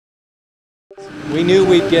We knew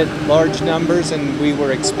we'd get large numbers and we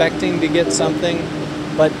were expecting to get something,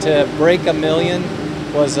 but to break 1 million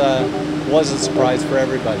was a surprise for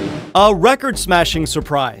everybody. A record-smashing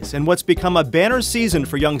surprise in what's become a banner season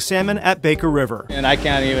for young salmon at Baker River. And I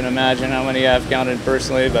can't even imagine how many I've counted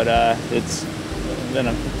personally, but it's been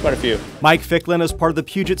quite a few. Mike Ficklin is part of the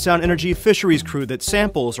Puget Sound Energy fisheries crew that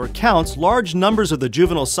samples or counts large numbers of the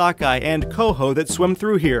juvenile sockeye and coho that swim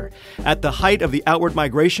through here. At the height of the outward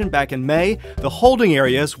migration back in May, the holding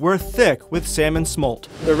areas were thick with salmon smolt.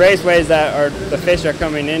 The raceways that the fish are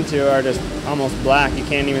coming into are just almost black. You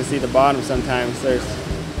can't even see the bottom sometimes. There's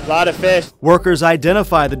a lot of fish. Workers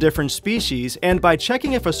identify the different species and by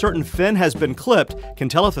checking if a certain fin has been clipped can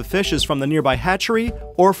tell if a fish is from the nearby hatchery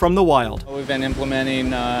or from the wild. We've been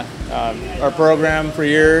implementing our program for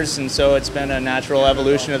years, and so it's been a natural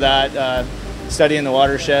evolution of that, studying the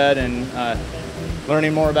watershed and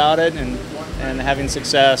learning more about it and having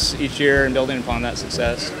success each year and building upon that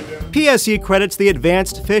success. PSE credits the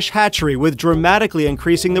advanced fish hatchery with dramatically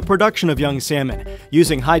increasing the production of young salmon.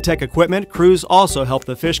 Using high-tech equipment, crews also help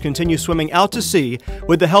the fish continue swimming out to sea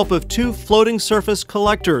with the help of 2 floating surface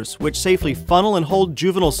collectors, which safely funnel and hold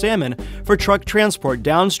juvenile salmon for truck transport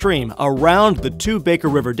downstream around the 2 Baker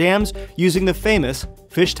River dams using the famous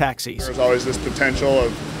fish taxis. There's always this potential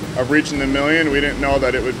of reaching the 1 million. We didn't know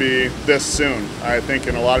that it would be this soon. I think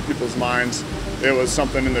in a lot of people's minds, it was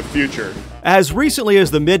something in the future. As recently as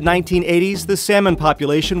the mid-1980s, the salmon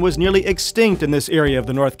population was nearly extinct in this area of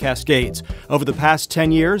the North Cascades. Over the past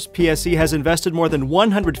 10 years, PSE has invested more than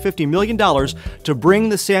 $150 million to bring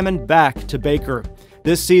the salmon back to Baker.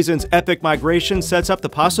 This season's epic migration sets up the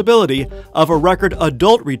possibility of a record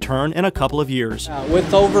adult return in a couple of years.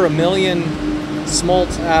 With over 1 million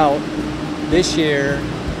smolts out this year,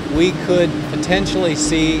 we could potentially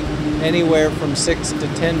see anywhere from 6 to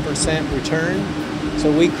 10% return.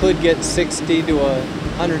 So we could get 60 to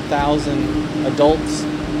 100,000 adults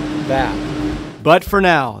back. But for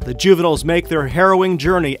now, the juveniles make their harrowing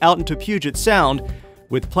journey out into Puget Sound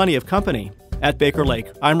with plenty of company. At Baker Lake,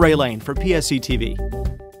 I'm Ray Lane for PSE-TV.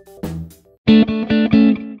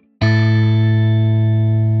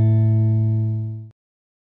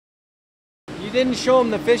 You didn't show them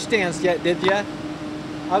the fish dance yet, did you?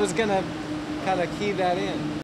 I was gonna kind of key that in.